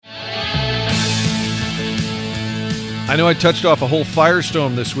I know I touched off a whole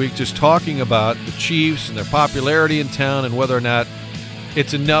firestorm this week just talking about the Chiefs and their popularity in town and whether or not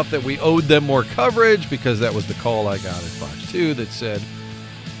it's enough that we owed them more coverage, because that was the call I got at Fox 2 that said,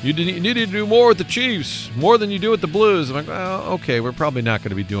 you need to do more with the Chiefs, more than you do with the Blues. I'm like, well, okay, we're probably not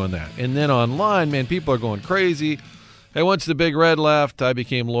going to be doing that. And then online, man, people are going crazy. Hey, once the Big Red left, I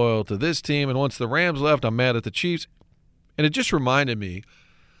became loyal to this team. And once the Rams left, I'm mad at the Chiefs. And it just reminded me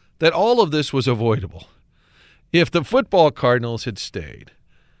that all of this was avoidable. If the football Cardinals had stayed,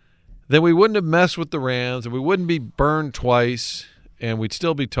 then we wouldn't have messed with the Rams, and we wouldn't be burned twice, and we'd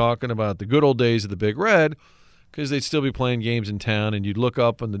still be talking about the good old days of the Big Red, because they'd still be playing games in town, and you'd look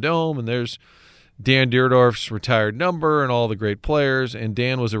up in the dome, and there's Dan Dierdorf's retired number and all the great players, and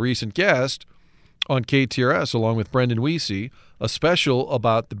Dan was a recent guest on KTRS along with Brendan Weesey, a special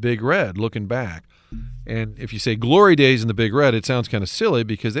about the Big Red, looking back. And if you say glory days in the Big Red, it sounds kind of silly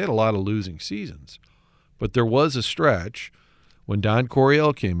because they had a lot of losing seasons. But there was a stretch when Don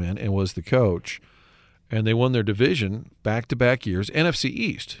Coryell came in and was the coach, and they won their division back-to-back years, NFC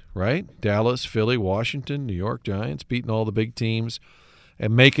East, right? Dallas, Philly, Washington, New York Giants, beating all the big teams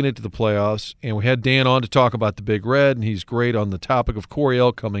and making it to the playoffs. And we had Dan on to talk about the Big Red, and he's great on the topic of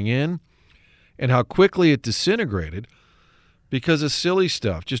Coryell coming in and how quickly it disintegrated because of silly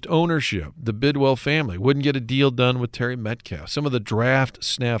stuff, just ownership. The Bidwell family wouldn't get a deal done with Terry Metcalf. Some of the draft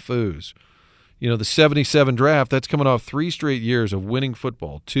snafus. You know, the 77 draft, that's coming off 3 straight years of winning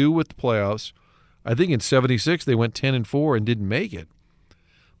football, 2 with the playoffs. I think in 76 they went 10-4 and didn't make it.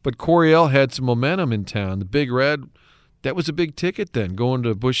 But Coryell had some momentum in town. The Big Red, that was a big ticket then, going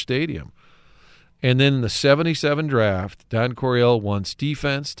to Busch Stadium. And then in the 77 draft, Don Coryell wants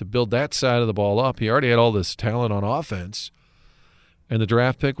defense to build that side of the ball up. He already had all this talent on offense. And the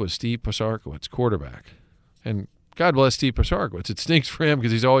draft pick was Steve Posarkowitz, quarterback. And God bless Steve Posarkowitz. It stinks for him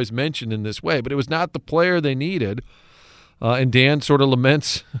because he's always mentioned in this way, but it was not the player they needed. And Dan sort of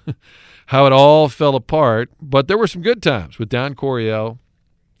laments how it all fell apart. But there were some good times with Don Coryell.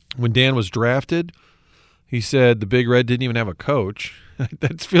 When Dan was drafted, he said the Big Red didn't even have a coach.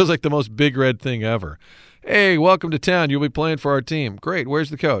 That feels like the most Big Red thing ever. Hey, welcome to town. You'll be playing for our team. Great. Where's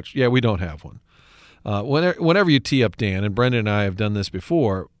the coach? Yeah, we don't have one. Whenever you tee up Dan, and Brendan and I have done this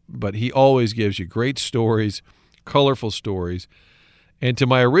before, but he always gives you great stories, colorful stories. And to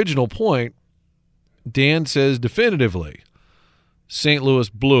my original point, Dan says definitively, St.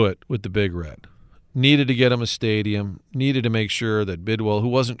 Louis blew it with the Big Red. Needed to get him a stadium, needed to make sure that Bidwell, who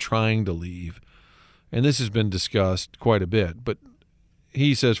wasn't trying to leave, and this has been discussed quite a bit, but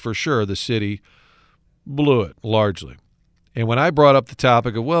he says for sure the city blew it largely. And when I brought up the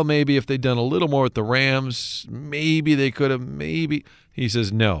topic of, well, maybe if they'd done a little more with the Rams, maybe they could have, maybe, he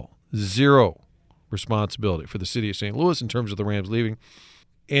says no, zero responsibility for the city of St. Louis in terms of the Rams leaving.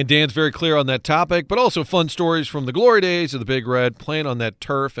 And Dan's very clear on that topic, but also fun stories from the glory days of the Big Red, playing on that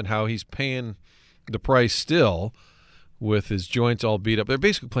turf and how he's paying the price still with his joints all beat up. They're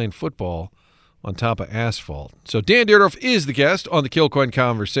basically playing football on top of asphalt. So Dan Dierdorf is the guest on the Kilcoyne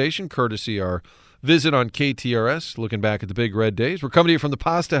Conversation, courtesy our visit on KTRS, looking back at the Big Red days. We're coming to you from the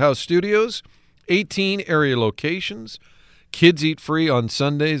Pasta House Studios, 18 area locations. Kids eat free on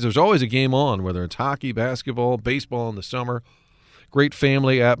Sundays. There's always a game on, whether it's hockey, basketball, baseball in the summer. Great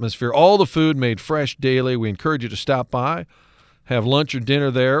family atmosphere. All the food made fresh daily. We encourage you to stop by, have lunch or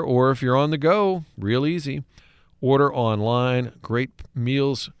dinner there, or if you're on the go, real easy. Order online. Great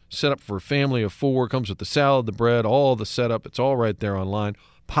meals set up for a family of 4. Comes with the salad, the bread, all the setup. It's all right there online.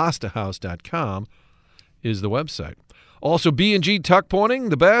 PastaHouse.com is the website. Also, B&G Tuck Pointing,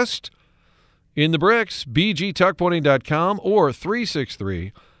 the best in the bricks. BGTuckpointing.com or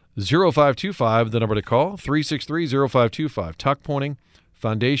 363-0525, the number to call. 363-0525. Tuck Pointing,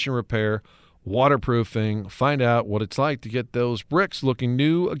 foundation repair, waterproofing. Find out what it's like to get those bricks looking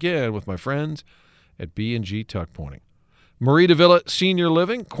new again with my friends at B&G Tuck Pointing. Marie de Villa Senior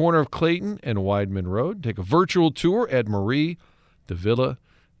Living, corner of Clayton and Wideman Road. Take a virtual tour at mariedevilla.com.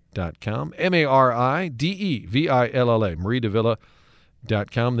 MARIDEVILLA,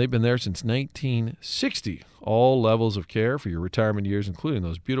 mariedevilla.com. They've been there since 1960. All levels of care for your retirement years, including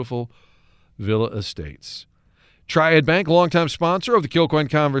those beautiful villa estates. Triad Bank, longtime sponsor of the Kilcoyne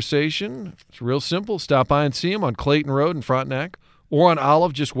Conversation. It's real simple. Stop by and see them on Clayton Road in Frontenac, or on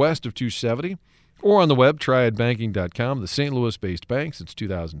Olive just west of 270, or on the web, triadbanking.com, the St. Louis-based bank since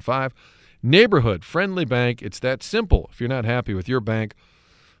 2005. Neighborhood-friendly bank. It's that simple. If you're not happy with your bank,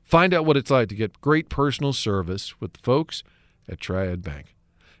 find out what it's like to get great personal service with the folks at Triad Bank.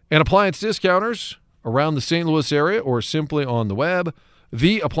 And appliance discounters around the St. Louis area or simply on the web,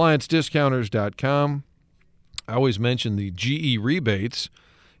 theappliancediscounters.com. I always mention the GE rebates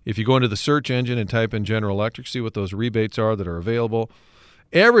If you go into the search engine and type in General Electric, see what those rebates are that are available.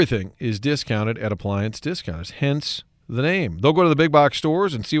 Everything is discounted at Appliance Discounters, hence the name. They'll go to the big box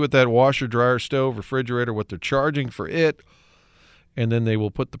stores and see what that washer, dryer, stove, refrigerator, what they're charging for it, and then they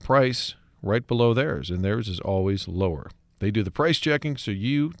will put the price right below theirs, and theirs is always lower. They do the price checking so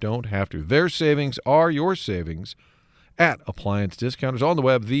you don't have to. Their savings are your savings at Appliance Discounters on the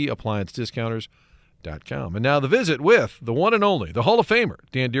web, theappliancediscounters.com. And now the visit with the one and only, the Hall of Famer,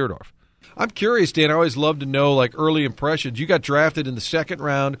 Dan Dierdorf. I'm curious, Dan, I always love to know, like, early impressions. You got drafted in the second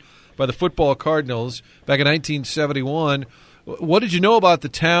round by the football Cardinals back in 1971. What did you know about the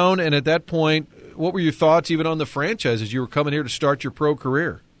town? And at that point, what were your thoughts even on the franchise as you were coming here to start your pro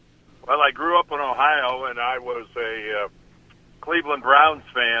career? Well, I grew up in Ohio, and I was a Cleveland Browns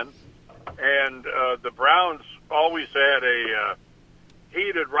fan. And the Browns always had a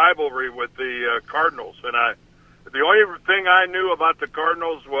heated rivalry with the Cardinals. And the only thing I knew about the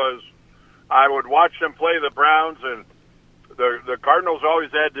Cardinals was I would watch them play the Browns, and the Cardinals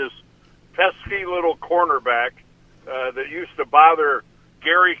always had this pesky little cornerback that used to bother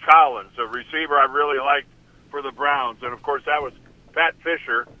Gary Collins, a receiver I really liked for the Browns. And, of course, that was Pat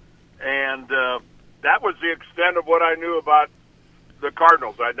Fisher. And that was the extent of what I knew about the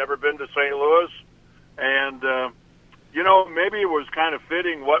Cardinals. I'd never been to St. Louis. And, maybe it was kind of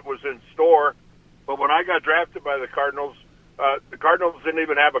fitting what was in store. But when I got drafted by the Cardinals didn't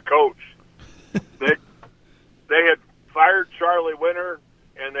even have a coach. They had fired Charlie Winter,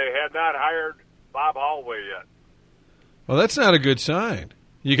 and they had not hired Bob Holloway yet. Well, that's not a good sign.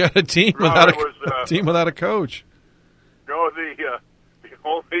 You got a team without a coach. No, the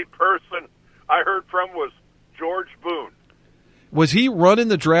only person I heard from was George Boone. Was he running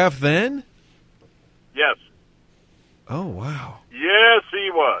the draft then? Yes. Oh, wow. Yes,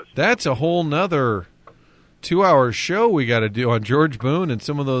 he was. That's a whole nother 2-hour show we got to do on George Boone and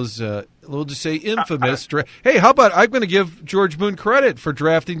some of those, we'll just say, infamous Hey, how about I'm going to give George Boone credit for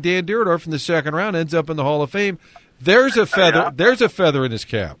drafting Dan Dierdorf in the second round, ends up in the Hall of Fame. There's a feather. Yeah. There's a feather in his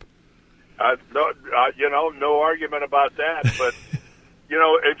cap. No argument about that. But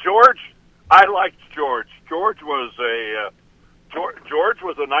George, I liked George. George was a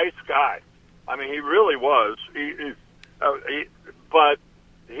nice guy. I mean, he really was. But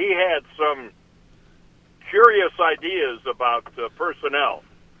he had some curious ideas about personnel.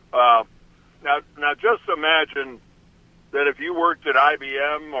 Now, just imagine that if you worked at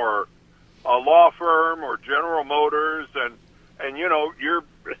IBM or a law firm or General Motors, and you're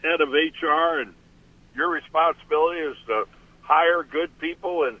head of HR, and your responsibility is to hire good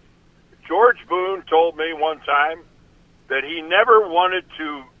people. And George Boone told me one time that he never wanted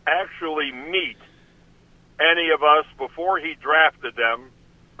to actually meet any of us before he drafted them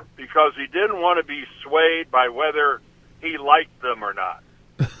because he didn't want to be swayed by whether he liked them or not.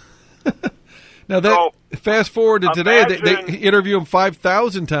 Now, fast forward to today, they interview him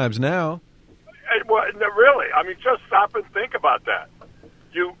 5,000 times now. Well, really, I mean, just stop and think about that.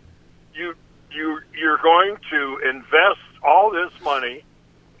 You're going to invest all this money,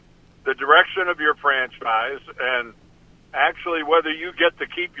 the direction of your franchise, and actually whether you get to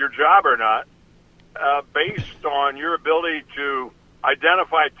keep your job or not, based on your ability to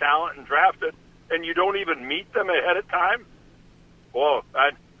identify talent and draft it, and you don't even meet them ahead of time. Well,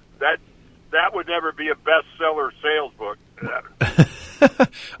 that would never be a bestseller sales book.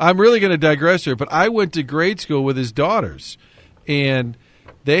 I'm really going to digress here, but I went to grade school with his daughters, and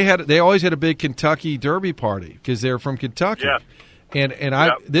they always had a big Kentucky Derby party because they're from Kentucky. Yeah. And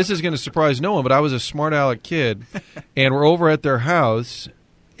this is going to surprise no one, but I was a smart aleck kid, and we're over at their house,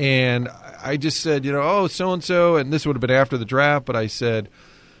 and I just said, so-and-so, and this would have been after the draft, but I said,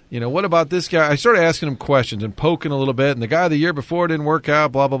 what about this guy? I started asking him questions and poking a little bit, and the guy the year before didn't work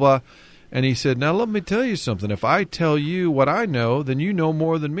out, blah, blah, blah. And he said, now let me tell you something. If I tell you what I know, then you know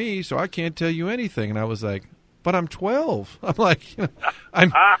more than me, so I can't tell you anything. And I was like, but I'm 12. I'm like,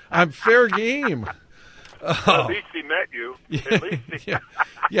 I'm fair game. At least he met you. At least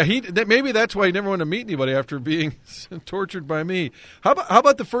maybe that's why he never wanted to meet anybody after being tortured by me. How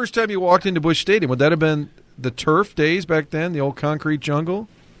about the first time you walked into Busch Stadium? Would that have been the turf days back then, the old concrete jungle?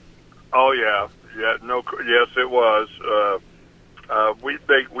 Oh yeah. Yes, it was.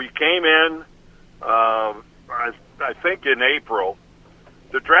 We came in, I think in April.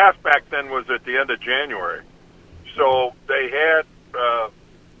 The draft back then was at the end of January, so they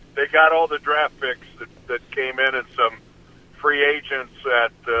got all the draft picks that came in and some free agents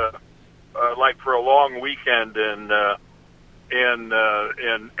at like for a long weekend in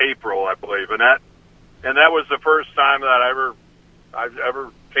April, I believe, and that was the first time that I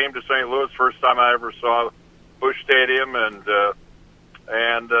ever came to St. Louis. First time I ever saw Busch Stadium, and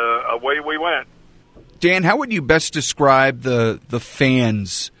and away we went. Dan, how would you best describe the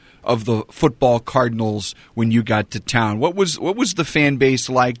fans of the football Cardinals when you got to town? What was the fan base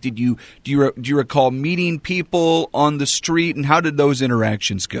like? Do you recall meeting people on the street, and how did those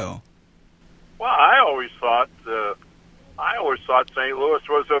interactions go? Well, I always thought St. Louis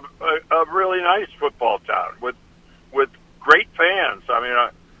was a really nice football town with great fans. I mean,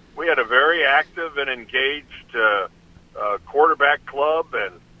 we had a very active and engaged quarterback club,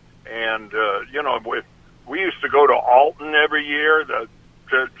 and we used to go to Alton every year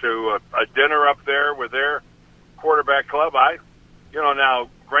to a dinner up there with their quarterback club. Now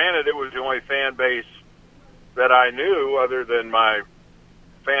granted, it was the only fan base that I knew other than my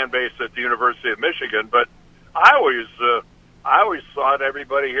fan base at the University of Michigan, but I always thought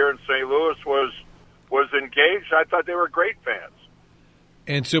everybody here in St. Louis was engaged. I thought they were great fans.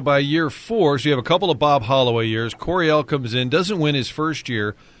 And so by year 4, so you have a couple of Bob Holloway years. Coryell comes in, doesn't win his first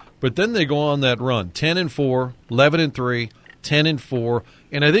year, but then they go on that run, 10-4, 11-3, 10-4,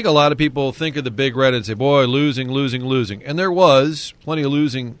 and I think a lot of people think of the Big Red and say, boy, losing. And there was plenty of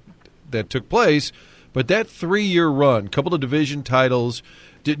losing that took place, but that 3-year run, couple of division titles,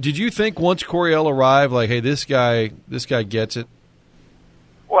 did you think once Coryell arrived, like, hey, this guy gets it?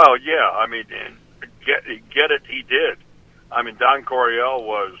 Well, yeah, I mean, get it, he did. I mean, Don Coryell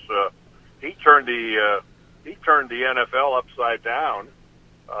was he turned the NFL upside down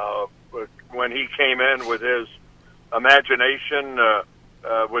when he came in with his imagination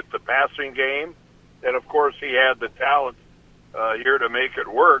with the passing game, and of course he had the talent here to make it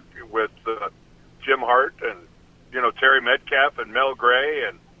work with Jim Hart and Terry Metcalf and Mel Gray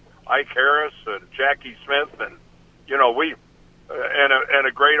and Ike Harris and Jackie Smith and and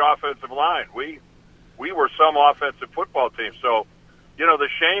a great offensive line. We were some offensive football team. So, the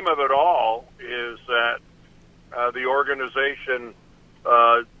shame of it all is that the organization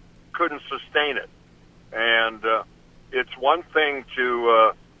couldn't sustain it. And it's one thing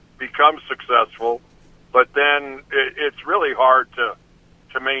to become successful, but then it's really hard to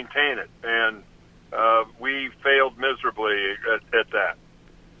maintain it. And we failed miserably at that.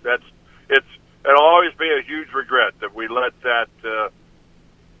 It'll always be a huge regret that we let that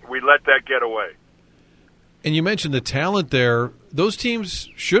get away. And you mentioned the talent there. Those teams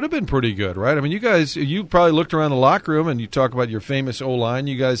should have been pretty good, right? I mean, you probably looked around the locker room and you talk about your famous O-line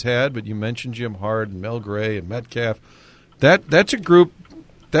you guys had, but you mentioned Jim Hart and Mel Gray and Metcalf. That's a group.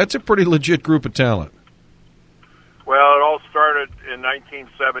 That's a pretty legit group of talent. Well, it all started in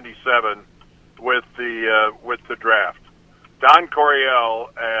 1977 with the draft. Don Coryell,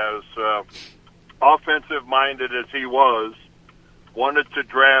 as offensive-minded as he was, wanted to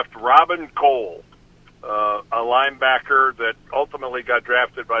draft Robin Cole, a linebacker that ultimately got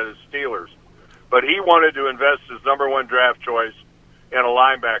drafted by the Steelers. But he wanted to invest his number one draft choice in a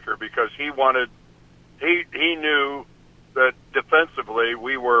linebacker because he knew that defensively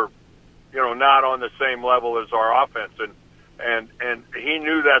we were, not on the same level as our offense, and he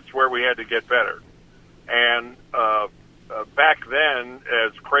knew that's where we had to get better. And back then,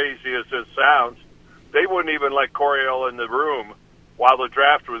 as crazy as this sounds, they wouldn't even let Coryell in the room while the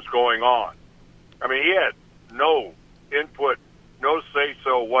draft was going on. I mean, he had no input, no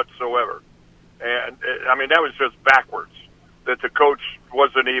say-so whatsoever. And, I mean, that was just backwards, that the coach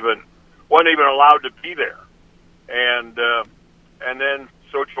wasn't even allowed to be there. And then,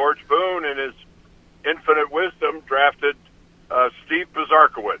 so George Boone, in his infinite wisdom, drafted Steve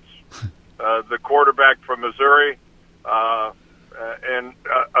Bizarkowitz, the quarterback from Missouri. And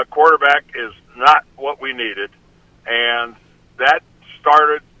a quarterback is not what we needed. And that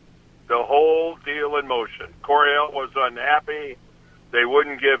started the whole deal in motion. Coryell was unhappy. They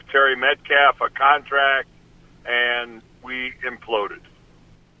wouldn't give Terry Metcalf a contract, and we imploded.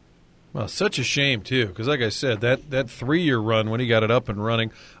 Well, such a shame, too, because like I said, that 3-year run when he got it up and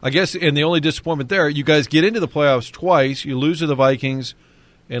running, I guess, and the only disappointment there, you guys get into the playoffs twice. You lose to the Vikings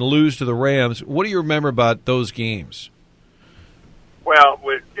and lose to the Rams. What do you remember about those games? Well,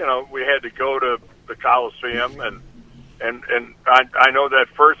 we had to go to the Coliseum, and I know that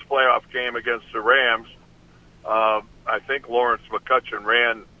first playoff game against the Rams, I think Lawrence McCutcheon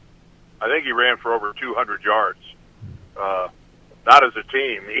ran for over 200 yards. Not as a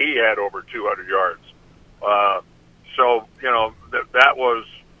team. He had over 200 yards. So, that was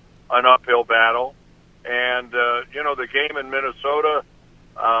an uphill battle. And, the game in Minnesota,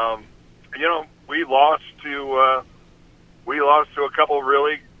 we lost to a couple of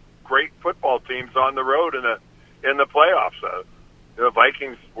really great football teams on the road in the playoffs. The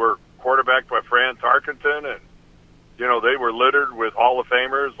Vikings were quarterbacked by Fran Tarkenton, and they were littered with Hall of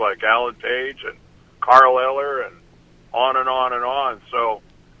Famers like Alan Page and Carl Eller, and on and on and on. So,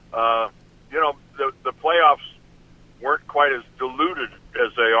 the playoffs weren't quite as diluted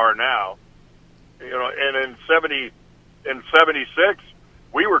as they are now. And in 76,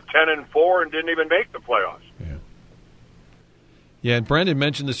 we were 10-4 and didn't even make the playoffs. Yeah, and Brendan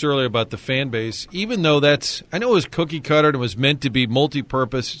mentioned this earlier about the fan base. Even though I know it was cookie cutter and it was meant to be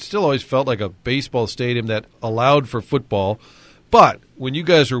multi-purpose, it still always felt like a baseball stadium that allowed for football. But when you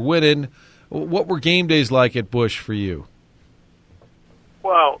guys were winning, what were game days like at Busch for you?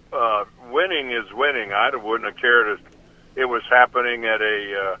 Well, winning is winning. I wouldn't have cared if it was happening at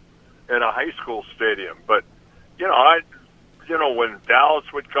a high school stadium. But when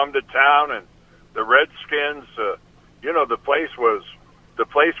Dallas would come to town and the Redskins, the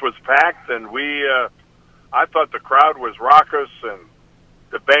place was packed, and I thought the crowd was raucous, and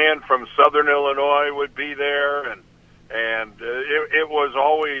the band from Southern Illinois would be there, and it was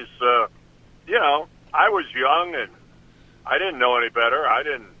always, I was young and I didn't know any better. I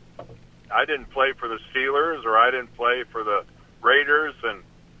didn't play for the Steelers, or I didn't play for the Raiders, and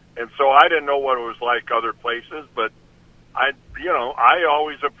so I didn't know what it was like other places, but I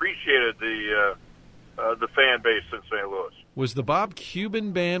always appreciated the fan base in St. Louis. Was the Bob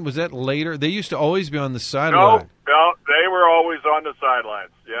Cuban band, was that later? They used to always be on the sideline. No, they were always on the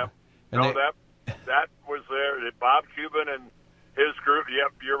sidelines. Yeah. And that was there. Bob Cuban and his group.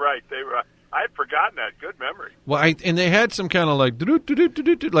 Yep, you're right. They were. I had forgotten that. Good memory. Well, and they had some kind of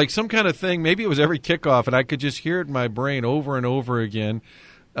like some kind of thing. Maybe it was every kickoff, and I could just hear it in my brain over and over again.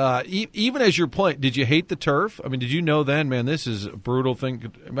 Even as you're playing, did you hate the turf? I mean, did you know then, man, this is a brutal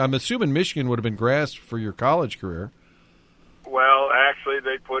thing? I'm assuming Michigan would have been grass for your college career. Well, actually,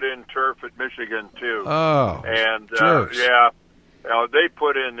 they put in turf at Michigan, too. Oh, and jerks. yeah. They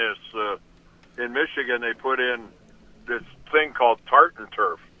put in this, in Michigan, they put in this thing called tartan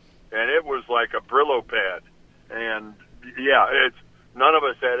turf, and it was like a Brillo pad. And, yeah, none of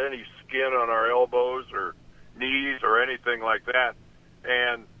us had any skin on our elbows or knees or anything like that.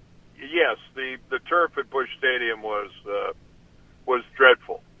 And yes, the turf at Busch Stadium was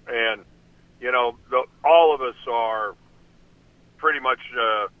dreadful, and all of us are pretty much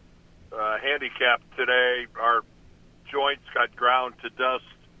handicapped today. Our joints got ground to dust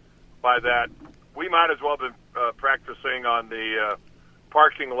by that. We might as well have been practicing on the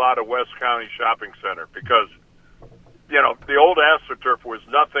parking lot of West County Shopping Center, because the old AstroTurf was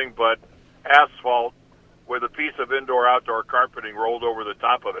nothing but asphalt with a piece of indoor-outdoor carpeting rolled over the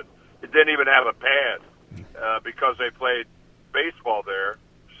top of it. It didn't even have a pad because they played baseball there.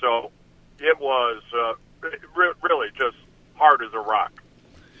 So it was really just hard as a rock.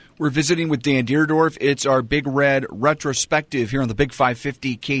 We're visiting with Dan Dierdorf. It's our Big Red retrospective here on the Big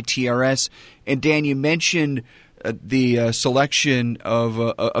 550 KTRS. And Dan, you mentioned the selection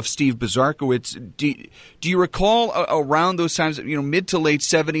of Steve Bizarkowitz. Do you recall around those times, mid to late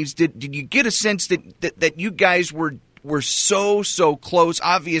 70s, did you get a sense that you guys were so close?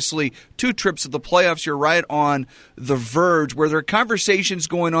 Obviously, 2 trips to the playoffs, you're right on the verge. Were there conversations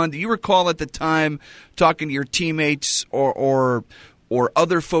going on? Do you recall at the time talking to your teammates or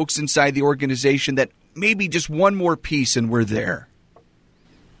other folks inside the organization that maybe just one more piece and we're there?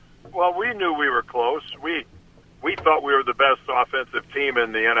 Well, we knew we were close. We thought we were the best offensive team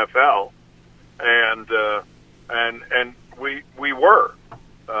in the NFL, and we were,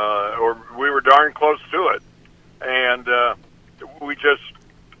 or we were darn close to it, and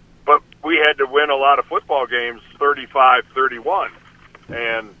but we had to win a lot of football games, 35-31,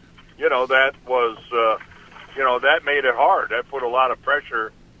 and that was, that made it hard. That put a lot of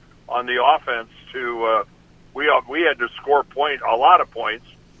pressure on the offense to, we had to score a lot of points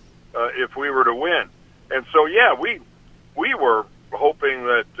if we were to win. And so, yeah, we were hoping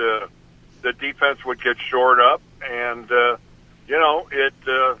that the defense would get shored up, and it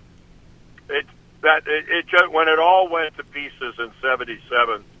just, when it all went to pieces in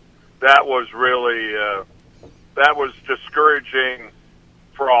 '77, that was really that was discouraging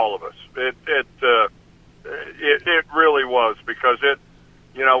for all of us. It really was, because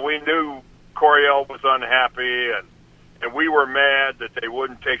we knew Coryell was unhappy, and we were mad that they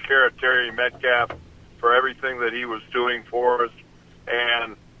wouldn't take care of Terry Metcalf for everything that he was doing for us,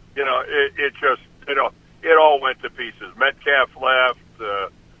 and it all went to pieces. Metcalf left,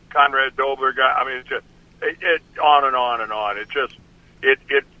 Conrad Dobler got. I mean, it on and on and on. It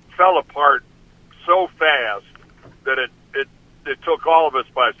fell apart so fast that it took all of us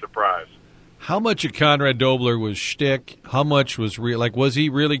by surprise. How much of Conrad Dobler was shtick? How much was real? Like, was he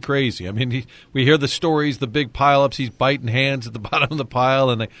really crazy? I mean, we hear the stories, the big pileups. He's biting hands at the bottom of the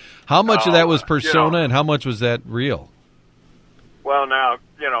pile, and how much of that was persona, and how much was that real? Well, now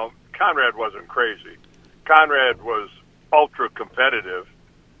Conrad wasn't crazy. Conrad was ultra competitive,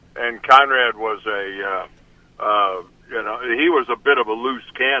 and Conrad was he was a bit of a loose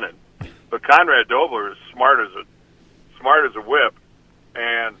cannon, but Conrad Dobler is smart as a whip,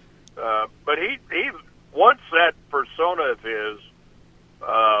 and but he once that persona of his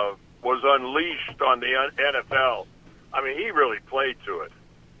was unleashed on the NFL. I mean, he really played to it.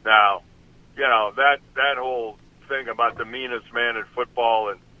 Now, that whole thing about the meanest man in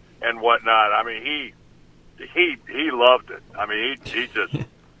football and whatnot. I mean, he loved it. I mean, he just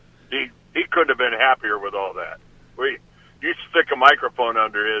he couldn't have been happier with all that. You stick a microphone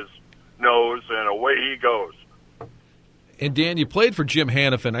under his nose and away he goes. And Dan, you played for Jim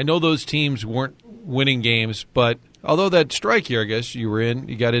Hanifan. I know those teams weren't winning games, but although that strike year, I guess you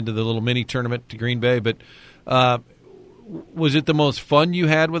got into the little mini tournament to Green Bay. But was it the most fun you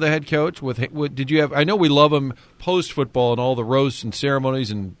had with a head coach? Did you have? I know we love him post football and all the roasts and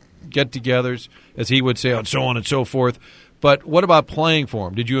ceremonies and get-togethers, as he would say, and so on and so forth. But what about playing for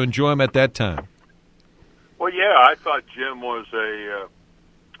him? Did you enjoy him at that time? Well, yeah, I thought Jim was a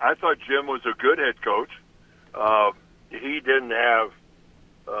good head coach. He didn't have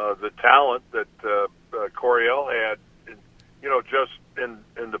the talent that Coryell had, just in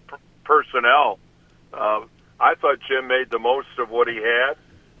the personnel. I thought Jim made the most of what he had.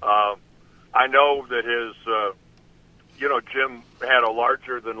 I know that Jim had a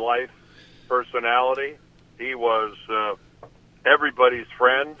larger-than-life personality. He was everybody's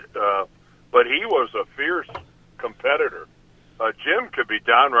friend, but he was a fierce competitor. Jim could be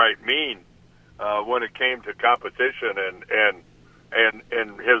downright mean when it came to competition and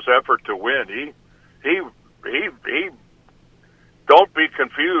his effort to win. He don't be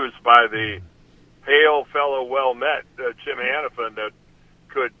confused by the hail fellow well met Jim Hanifan that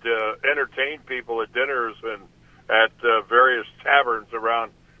could entertain people at dinners and at various taverns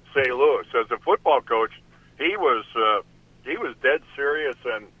around St. Louis. As a football coach, he was dead serious,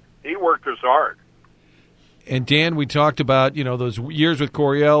 and he worked as hard. And Dan, we talked about those years with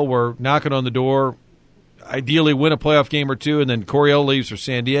Coryell were knocking on the door, ideally win a playoff game or two, and then Coryell leaves for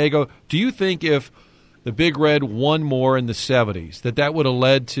San Diego. Do you think if the Big Red won more in the 70s, that would have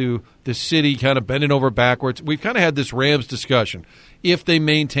led to the city kind of bending over backwards? We've kind of had this Rams discussion. If they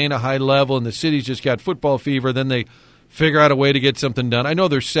maintain a high level and the city's just got football fever, then they figure out a way to get something done. I know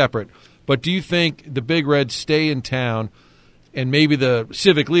they're separate, but do you think the Big Reds stay in town and maybe the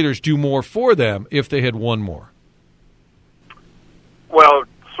civic leaders do more for them if they had won more? Well,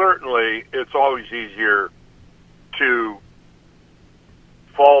 certainly it's always easier to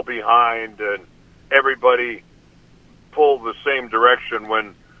fall behind and everybody pull the same direction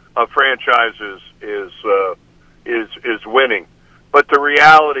when a franchise is winning. But the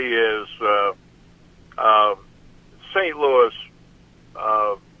reality is St. Louis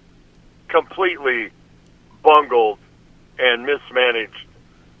completely bungled and mismanaged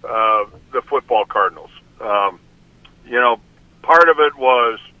the football Cardinals. Part of it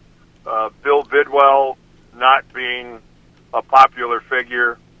was Bill Bidwell not being a popular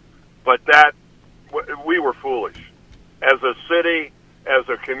figure, but that we were foolish. As a city, as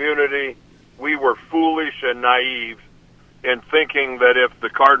a community, we were foolish and naive in thinking that if the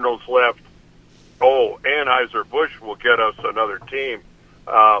Cardinals left, Anheuser-Busch will get us another team.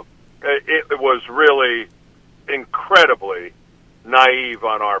 It was really incredibly naive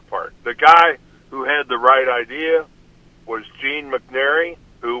on our part. The guy who had the right idea was Gene McNary,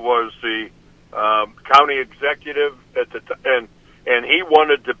 who was the county executive at the time, and he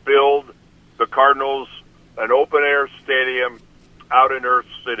wanted to build the Cardinals an open-air stadium out in Earth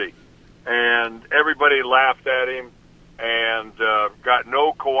City. And everybody laughed at him and got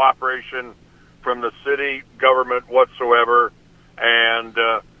no cooperation from the city government whatsoever. And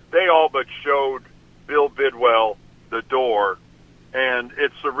they all but showed Bill Bidwell the door. And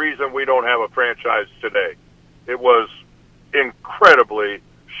it's the reason we don't have a franchise today. It was incredibly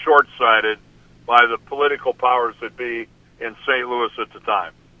short-sighted by the political powers that be in St. Louis at the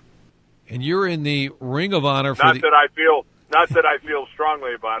time. And you're in the Ring of Honor for Not that I feel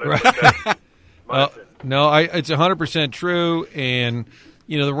strongly about it. Right. No, it's 100% true. And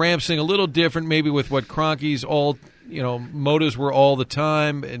the Rams sing a little different, maybe with what Kroenke's motives were all the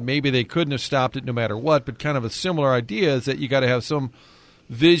time, and maybe they couldn't have stopped it no matter what. But kind of a similar idea is that you got to have some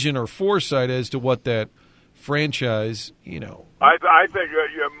vision or foresight as to what that franchise. I think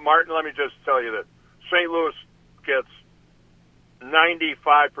Martin. Let me just tell you that St. Louis gets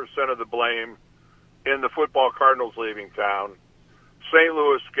 95% of the blame in the football Cardinals leaving town. St.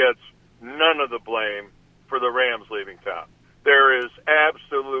 Louis gets none of the blame for the Rams leaving town. There is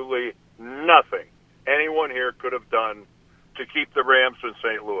absolutely nothing anyone here could have done to keep the Rams in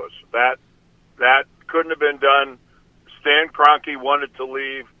St. Louis. That couldn't have been done. Stan Kroenke wanted to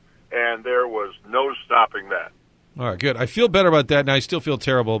leave, and there was no stopping that. All right, good. I feel better about that, and I still feel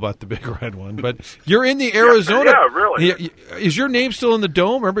terrible about the Big Red one. But you're in the Arizona. Yeah, really. Is your name still in the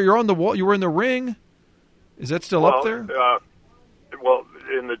dome? Remember, you're on the wall. You were in the ring. Is that still up there? Well,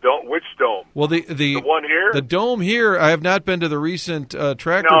 in the dome. Which dome? Well, the one here. The dome here. I have not been to the recent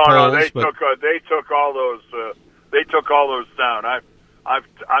tractor polls. No, they took all those. They took all those down.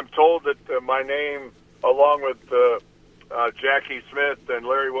 I'm told that my name, along with Jackie Smith and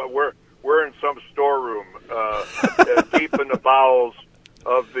Larry, we're in some storeroom deep in the bowels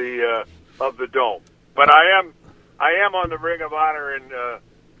of the dome. But I am on the Ring of Honor in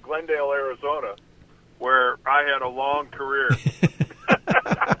Glendale, Arizona, where I had a long career.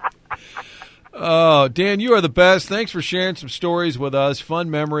 Oh, Dan, you are the best. Thanks for sharing some stories with us,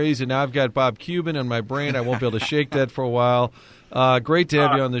 fun memories, and now I've got Bob Cuban on my brain. I won't be able to shake that for a while. Great to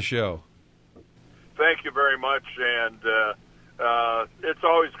have you on the show. Thank you very much, and it's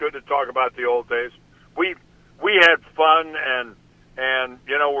always good to talk about the old days. We had fun, and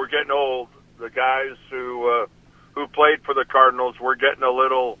we're getting old. The guys who played for the Cardinals, we're getting a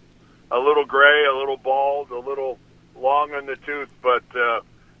little gray, a little bald, a little long in the tooth, but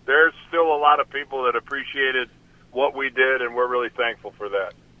there's still a lot of people that appreciated what we did, and we're really thankful for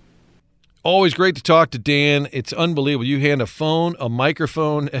that. Always great to talk to Dan. It's unbelievable. You hand a phone, a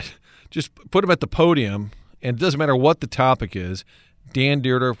microphone, just put him at the podium, and it doesn't matter what the topic is. Dan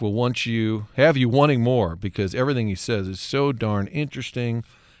Dierdorf will have you wanting more, because everything he says is so darn interesting.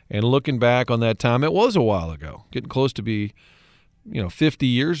 And looking back on that time, it was a while ago, getting close to be 50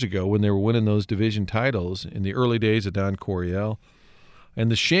 years ago when they were winning those division titles in the early days of Don Coryell. And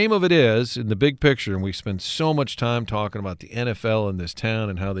the shame of it is, in the big picture, and we spend so much time talking about the NFL in this town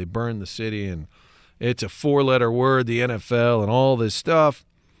and how they burned the city, and it's a 4-letter word, the NFL, and all this stuff.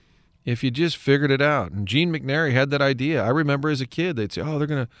 If you just figured it out. And Gene McNary had that idea. I remember as a kid, they'd say, they're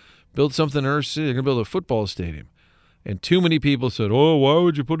going to build something in our city. They're going to build a football stadium. And too many people said, why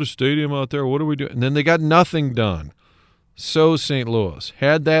would you put a stadium out there? What are we doing? And then they got nothing done. So St. Louis.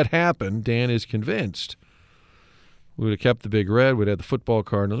 Had that happened, Dan is convinced, we would have kept the Big Red. We'd have the football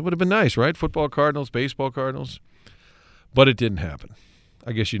Cardinals. It would have been nice, right? Football Cardinals, baseball Cardinals. But it didn't happen.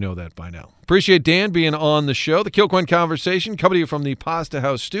 I guess you know that by now. Appreciate Dan being on the show. The Kilcoyne Conversation coming to you from the Pasta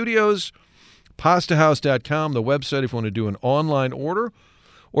House Studios. PastaHouse.com, the website if you want to do an online order.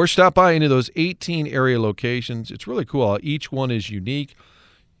 Or stop by any of those 18 area locations. It's really cool. Each one is unique.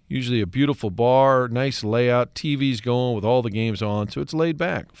 Usually a beautiful bar, nice layout, TV's going with all the games on. So it's laid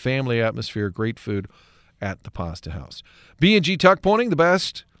back. Family atmosphere, great food at the Pasta House. B&G Tuck Pointing, the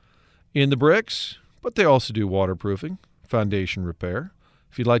best in the bricks, but they also do waterproofing, foundation repair.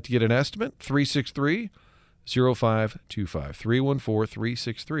 If you'd like to get an estimate, 363-0525.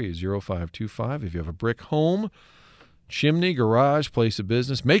 314-363-0525. If you have a brick home, chimney, garage, place of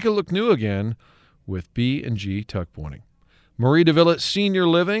business, make it look new again with B&G Tuck Pointing. Marie de Villa Senior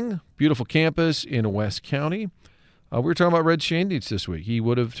Living, beautiful campus in West County. We were talking about Red Shandich this week. He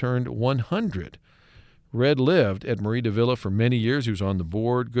would have turned 100. Red lived at Marie de Villa for many years. He was on the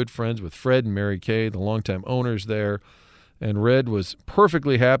board, good friends with Fred and Mary Kay, the longtime owners there. And Red was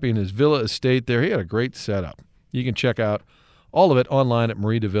perfectly happy in his villa estate there. He had a great setup. You can check out all of it online at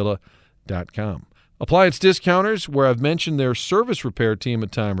mariedevilla.com. Appliance Discounters, where I've mentioned their service repair team a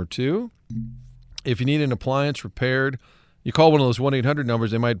time or two. If you need an appliance repaired, you call one of those 1-800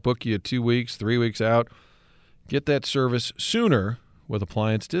 numbers. They might book you 2 weeks, 3 weeks out. Get that service sooner with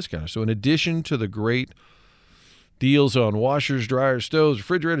Appliance Discounters. So in addition to the great deals on washers, dryers, stoves,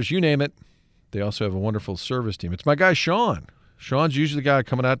 refrigerators, you name it, they also have a wonderful service team. It's my guy, Sean. Sean's usually the guy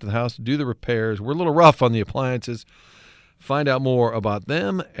coming out to the house to do the repairs. We're a little rough on the appliances. Find out more about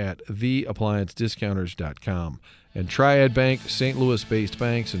them at theappliancediscounters.com. And Triad Bank, St. Louis-based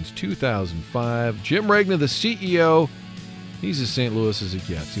bank since 2005. Jim Regna, the CEO, he's as St. Louis as it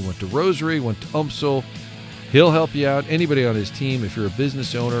gets. He went to Rosary, went to UMSL. He'll help you out. Anybody on his team, if you're a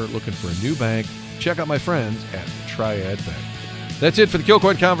business owner looking for a new bank, check out my friends at Triad Bank. That's it for the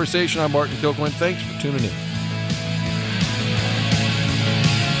Kilcoyne Conversation. I'm Martin Kilcoyne. Thanks for tuning in.